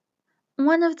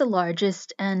One of the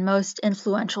largest and most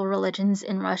influential religions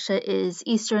in Russia is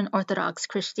Eastern Orthodox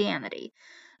Christianity.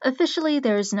 Officially,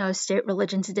 there is no state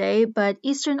religion today, but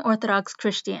Eastern Orthodox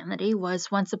Christianity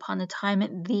was once upon a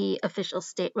time the official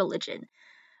state religion.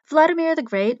 Vladimir the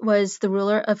Great was the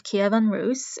ruler of Kievan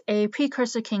Rus, a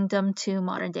precursor kingdom to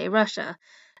modern day Russia.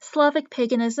 Slavic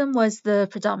paganism was the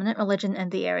predominant religion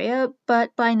in the area,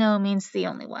 but by no means the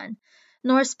only one.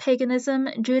 Norse paganism,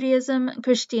 Judaism,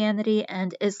 Christianity,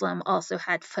 and Islam also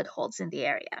had footholds in the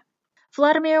area.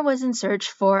 Vladimir was in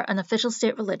search for an official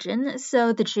state religion,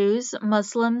 so the Jews,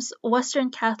 Muslims,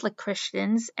 Western Catholic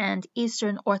Christians, and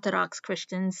Eastern Orthodox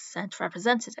Christians sent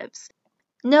representatives.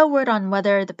 No word on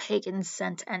whether the pagans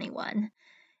sent anyone.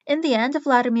 In the end,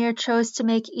 Vladimir chose to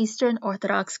make Eastern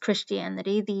Orthodox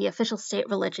Christianity the official state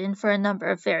religion for a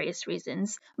number of various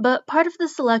reasons, but part of the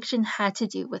selection had to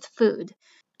do with food.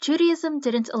 Judaism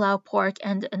didn't allow pork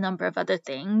and a number of other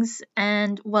things,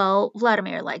 and, well,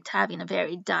 Vladimir liked having a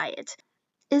varied diet.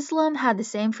 Islam had the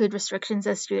same food restrictions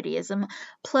as Judaism,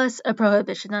 plus a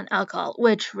prohibition on alcohol,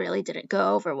 which really didn't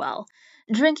go over well.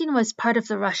 Drinking was part of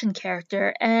the Russian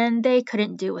character, and they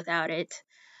couldn't do without it.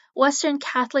 Western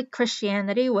Catholic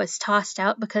Christianity was tossed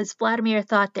out because Vladimir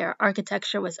thought their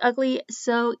architecture was ugly,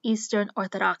 so Eastern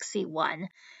Orthodoxy won.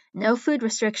 No food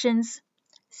restrictions.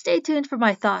 Stay tuned for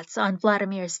my thoughts on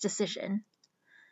Vladimir's decision.